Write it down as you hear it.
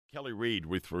Kelly Reed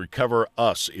with Recover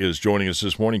Us is joining us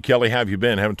this morning. Kelly, how have you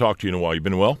been? Haven't talked to you in a while. You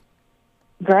been well?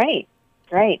 Great.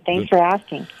 Thanks for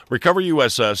asking. Recover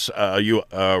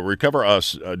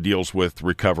Us deals with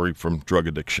recovery from drug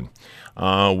addiction.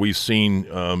 We've seen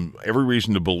every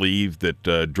reason to believe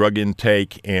that drug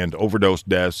intake and overdose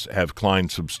deaths have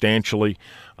climbed substantially.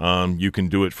 You can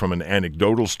do it from an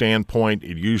anecdotal standpoint.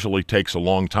 It usually takes a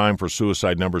long time for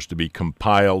suicide numbers to be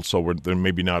compiled, so they're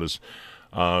maybe not as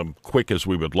quick as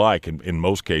we would like in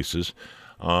most cases.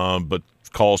 But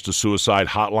calls to suicide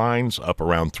hotlines up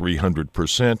around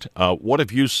 300%. What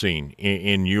have you seen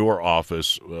in your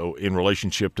office in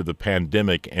relationship to the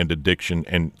pandemic and addiction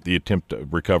and the attempt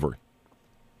at recovery?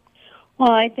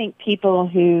 Well, I think people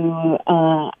who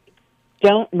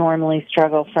don't normally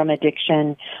struggle from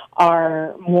addiction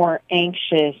are more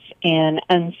anxious and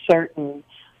uncertain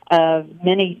of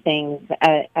many things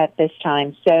at this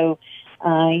time. So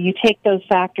you take those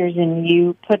factors and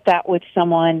you put that with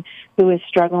someone who is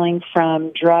struggling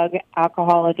from drug,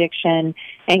 alcohol addiction,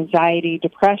 anxiety,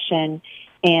 depression,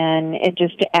 and it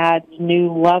just adds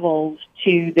new levels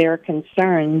to their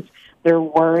concerns, their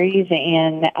worries,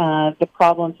 and the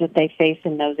problems that they face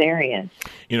in those areas.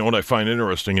 You know, what I find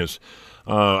interesting is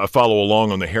I follow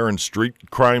along on the Heron Street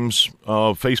Crimes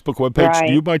Facebook webpage. Right.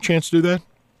 Do you by chance do that?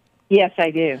 Yes, I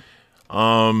do.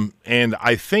 And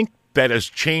I think that has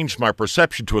changed my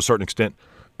perception to a certain extent.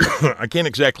 I can't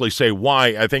exactly say why.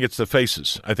 I think it's the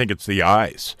faces. I think it's the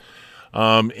eyes.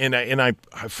 And I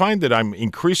find that I'm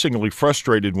increasingly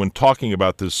frustrated when talking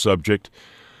about this subject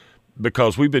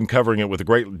because we've been covering it with a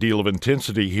great deal of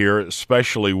intensity here,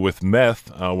 especially with meth.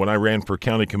 When I ran for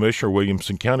county commissioner,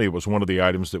 Williamson County, it was one of the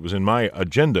items that was in my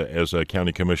agenda as a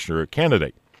county commissioner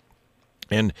candidate.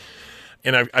 And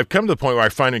I've come to the point where I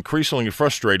find increasingly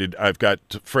frustrated. I've got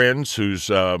friends whose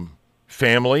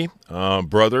family,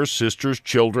 brothers, sisters,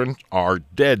 children are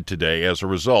dead today as a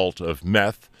result of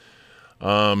meth.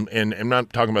 And I'm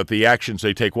not talking about the actions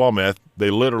they take while meth.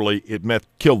 Meth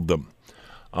killed them.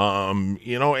 And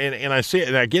I see it,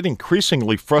 and I get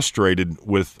increasingly frustrated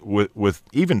with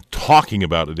even talking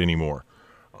about it anymore.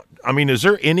 I mean, is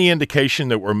there any indication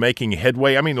that we're making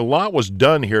headway? I mean, a lot was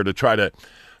done here to try to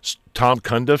Tom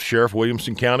Cundiff, Sheriff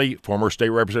Williamson County, former state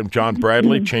representative John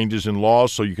Bradley, changes in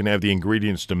laws so you can have the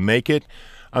ingredients to make it.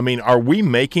 I mean, are we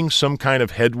making some kind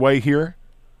of headway here?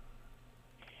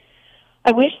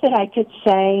 I wish that I could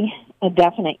say a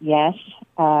definite yes.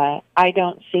 I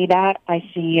don't see that. I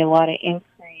see a lot of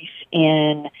increase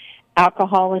in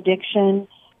alcohol addiction.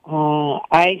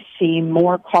 I see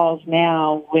more calls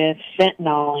now with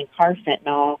fentanyl and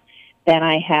carfentanil than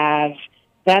I have.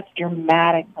 That's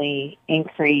dramatically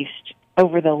increased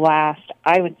over the last,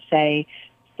 I would say,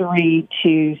 3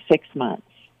 to 6 months.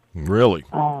 Really?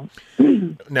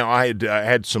 Now, I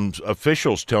had some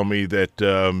officials tell me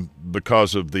that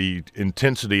because of the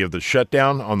intensity of the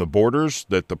shutdown on the borders,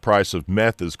 that the price of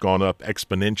meth has gone up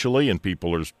exponentially and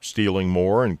people are stealing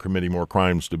more and committing more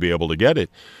crimes to be able to get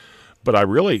it. But I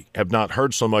really have not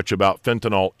heard so much about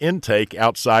fentanyl intake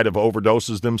outside of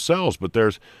overdoses themselves. But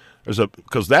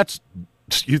because that's,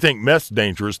 you think meth's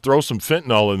dangerous, throw some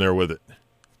fentanyl in there with it.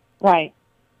 Right.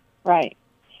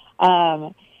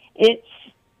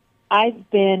 I've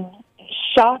been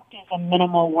shocked is a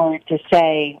minimal word to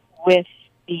say with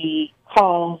the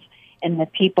calls and the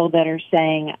people that are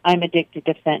saying, I'm addicted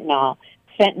to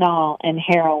fentanyl and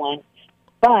heroin,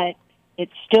 but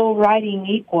it's still riding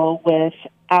equal with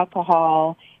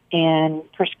alcohol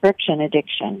and prescription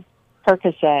addiction,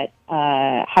 Percocet,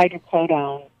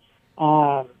 hydrocodone,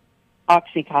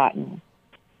 Oxycontin.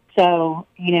 So,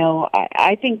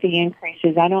 I think the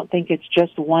increases, I don't think it's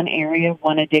just one area,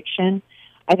 one addiction.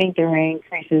 I think there are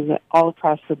increases all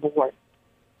across the board.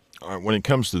 All right, when it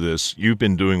comes to this, you've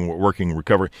been working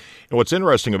recovery. And what's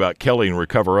interesting about Kelly and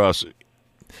Recover Us,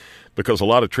 because a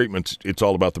lot of treatments, it's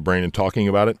all about the brain and talking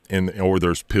about it, or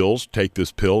there's pills, take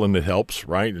this pill and it helps,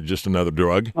 right? It's just another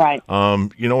drug. Right.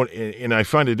 And I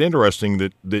find it interesting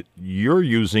that you're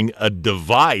using a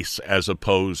device as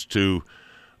opposed to,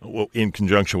 in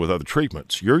conjunction with other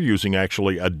treatments. You're using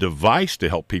actually a device to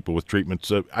help people with treatments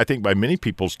that I think by many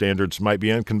people's standards might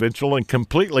be unconventional and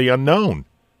completely unknown.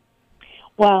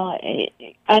 Well,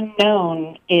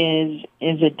 unknown is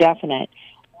a definite.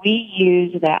 We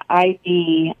use the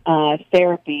IV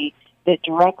therapy that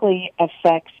directly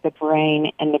affects the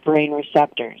brain and the brain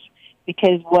receptors.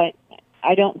 Because what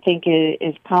I don't think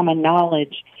is common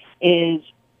knowledge is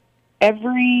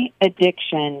every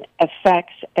addiction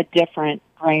affects a different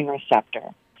brain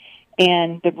receptor.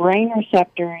 And the brain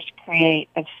receptors create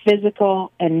a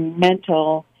physical and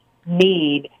mental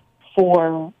need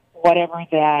for whatever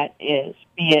that is,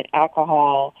 be it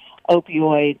alcohol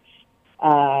opioids,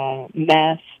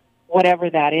 meth, whatever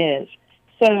that is.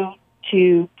 So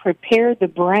to prepare the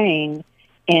brain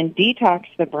and detox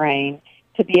the brain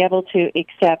to be able to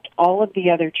accept all of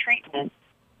the other treatments,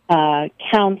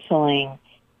 counseling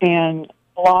and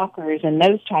blockers and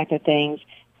those type of things,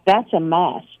 that's a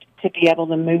must to be able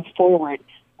to move forward,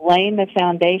 laying the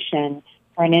foundation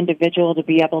for an individual to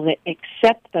be able to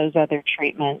accept those other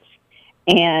treatments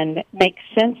and make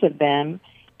sense of them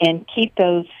and keep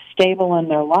those stable in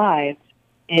their lives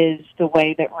is the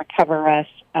way that Recover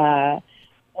Us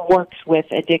works with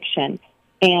addiction.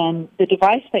 And the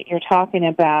device that you're talking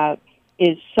about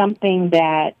is something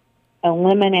that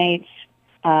eliminates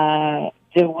the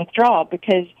withdrawal,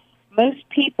 because most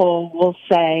people will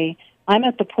say, I'm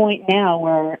at the point now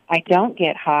where I don't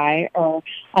get high, or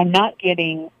I'm not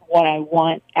getting what I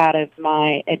want out of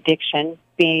my addiction,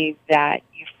 be that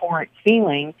euphoric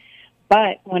feeling,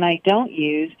 but when I don't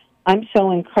use, I'm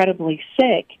so incredibly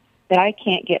sick that I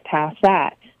can't get past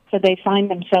that. So they find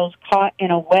themselves caught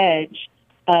in a wedge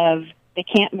of they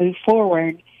can't move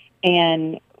forward,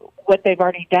 and what they've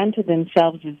already done to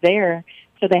themselves is there,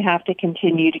 so they have to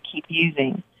continue to keep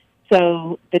using.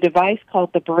 So the device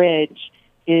called the Bridge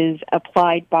is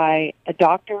applied by a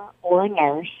doctor or a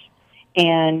nurse,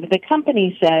 and the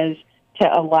company says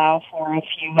to allow for a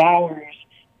few hours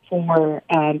for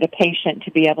the patient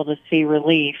to be able to see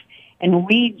relief, and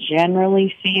we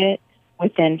generally see it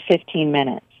within 15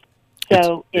 minutes.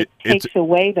 So it takes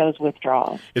away those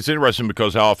withdrawals. It's interesting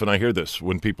because how often I hear this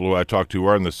when people who I talk to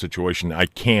are in this situation. I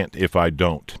can't if I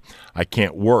don't. I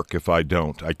can't work if I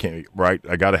don't. I can't. Right?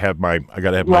 I got to have my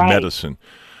medicine.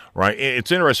 Right.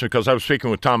 It's interesting because I was speaking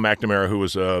with Tom McNamara, who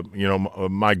was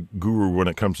my guru when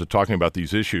it comes to talking about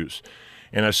these issues,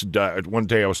 and I said one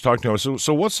day I was talking to him. I said,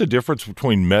 "So what's the difference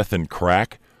between meth and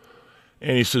crack?"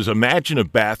 And he says, imagine a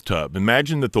bathtub.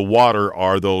 Imagine that the water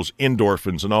are those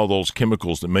endorphins and all those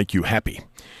chemicals that make you happy.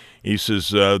 He says,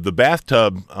 the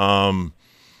bathtub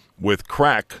with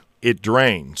crack, it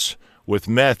drains. With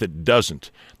meth, it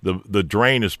doesn't. The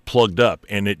drain is plugged up,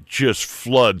 and it just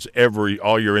floods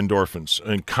all your endorphins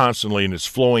and constantly, and it's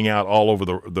flowing out all over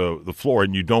the floor,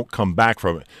 and you don't come back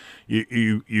from it.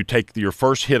 You take your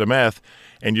first hit of meth,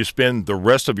 and you spend the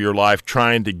rest of your life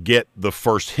trying to get the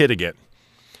first hit again.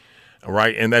 All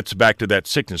right, and that's back to that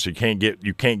sickness. You can't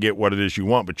get what it is you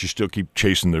want, but you still keep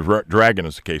chasing the dragon,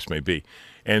 as the case may be.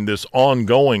 And this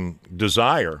ongoing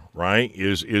desire, right,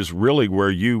 is really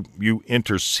where you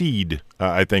intercede,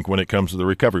 I think, when it comes to the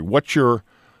recovery. What's your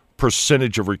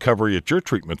percentage of recovery at your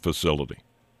treatment facility?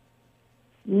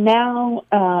 Now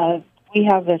we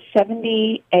have a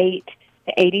 78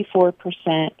 to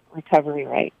 84% recovery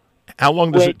rate. How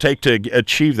long does it take to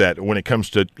achieve that when it comes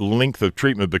to length of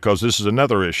treatment? Because this is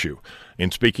another issue.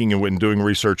 In speaking and when doing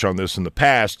research on this in the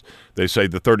past, they say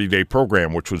the 30-day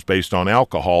program, which was based on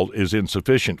alcohol, is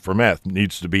insufficient for meth. It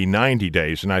needs to be 90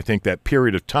 days, and I think that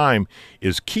period of time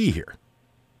is key here.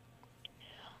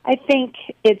 I think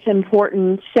it's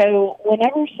important. So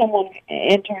whenever someone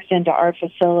enters into our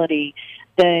facility,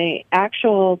 the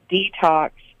actual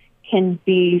detox can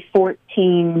be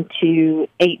 14 to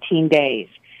 18 days.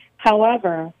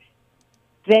 However,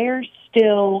 they're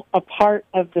still a part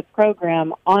of the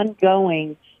program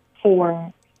ongoing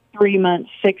for 3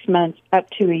 months, 6 months, up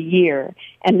to a year.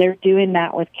 And they're doing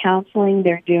that with counseling.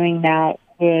 They're doing that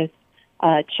with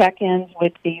check-ins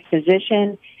with the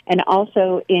physician, and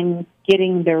also in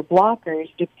getting their blockers,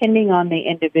 depending on the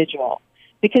individual.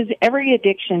 Because every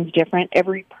addiction is different.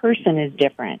 Every person is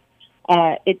different.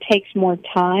 It takes more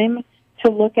time to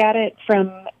look at it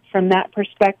from that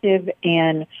perspective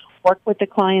and work with the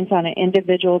clients on an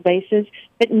individual basis,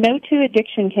 but no two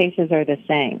addiction cases are the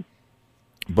same.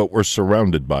 But we're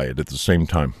surrounded by it at the same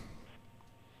time.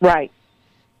 Right.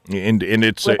 And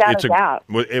it's without a doubt.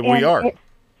 We are.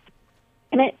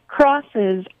 And it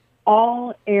crosses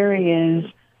all areas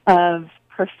of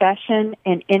profession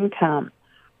and income.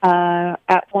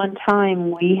 At one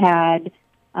time, we had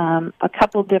a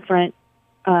couple different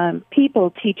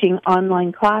people teaching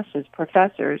online classes,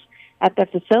 professors, at the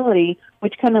facility,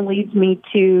 which kind of leads me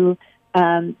to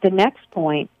the next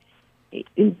point.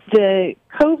 The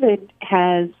COVID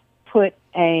has put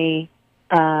a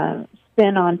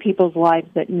spin on people's lives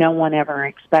that no one ever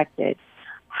expected.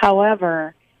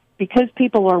 However, because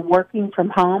people are working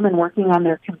from home and working on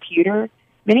their computer,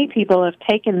 many people have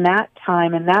taken that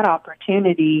time and that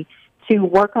opportunity to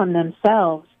work on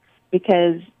themselves,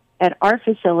 because at our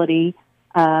facility,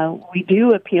 we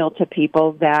do appeal to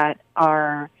people that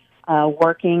are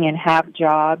working and have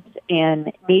jobs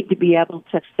and need to be able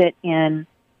to fit in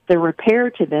the repair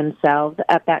to themselves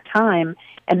at that time,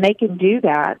 and they can do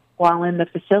that while in the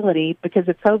facility because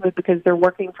of COVID, because they're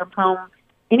working from home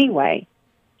anyway.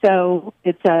 So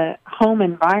it's a home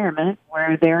environment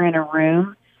where they're in a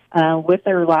room with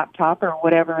their laptop or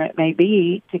whatever it may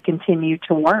be to continue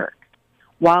to work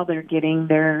while they're getting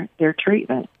their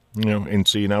treatment. You know, and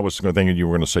see, and I was thinking you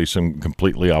were going to say something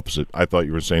completely opposite. I thought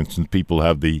you were saying since people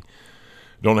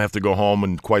don't have to go home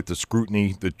and quite the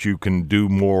scrutiny that you can do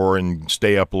more and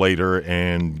stay up later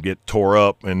and get tore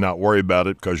up and not worry about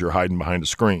it because you're hiding behind a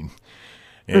screen.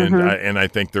 And I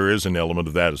think there is an element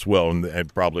of that as well,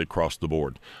 and probably across the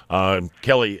board.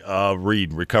 Kelly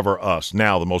Reed, Recover Us.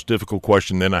 Now, the most difficult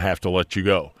question, then I have to let you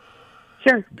go.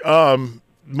 Sure.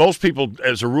 Most people,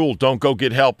 as a rule, don't go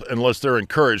get help unless they're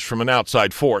encouraged from an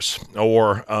outside force,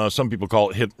 or some people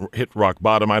call it hit rock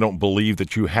bottom. I don't believe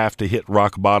that you have to hit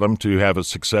rock bottom to have a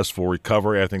successful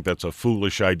recovery. I think that's a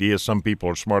foolish idea. Some people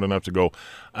are smart enough to go,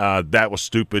 that was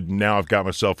stupid. Now I've got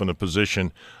myself in a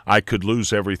position I could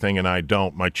lose everything, and I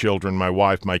don't. My children, my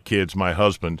wife, my kids, my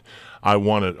husband. I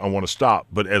want to stop.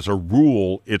 But as a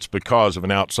rule, it's because of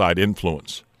an outside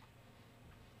influence.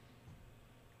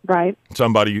 Right.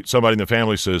 Somebody in the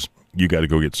family says, you got to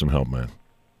go get some help, man.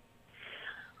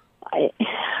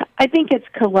 I think it's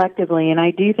collectively, and I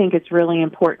do think it's really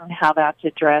important how that's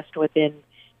addressed within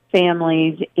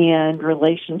families and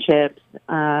relationships,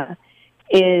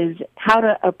 is how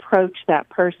to approach that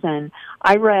person.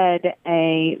 I read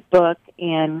a book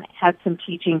and had some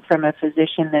teaching from a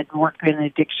physician that worked in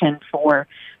addiction for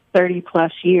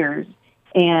 30-plus years.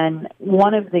 And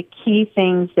one of the key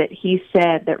things that he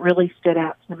said that really stood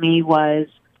out to me was,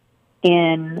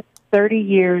 in 30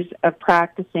 years of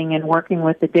practicing and working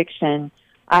with addiction,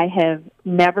 I have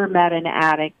never met an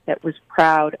addict that was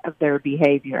proud of their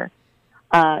behavior.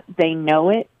 They know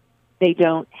it. They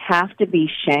don't have to be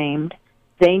shamed.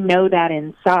 They know that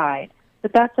inside.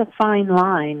 But that's a fine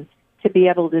line to be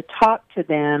able to talk to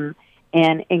them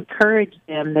and encourage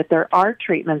them that there are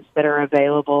treatments that are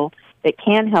available that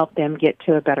can help them get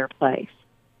to a better place.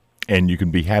 And you can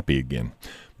be happy again,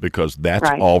 because that's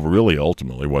right. all really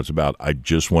ultimately what's about. I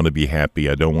just want to be happy.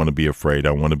 I don't want to be afraid.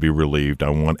 I want to be relieved.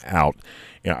 I want out.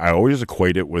 You know, I always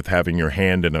equate it with having your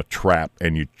hand in a trap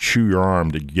and you chew your arm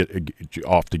to get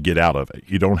off to get out of it.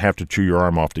 You don't have to chew your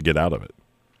arm off to get out of it.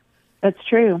 That's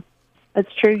true.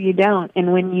 That's true, you don't.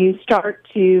 And when you start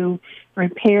to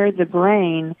repair the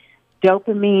brain,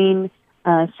 dopamine,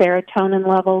 serotonin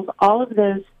levels, all of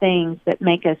those things that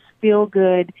make us feel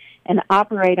good and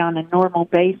operate on a normal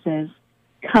basis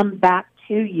come back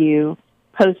to you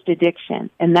post-addiction.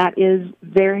 And that is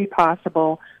very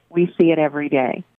possible. We see it every day.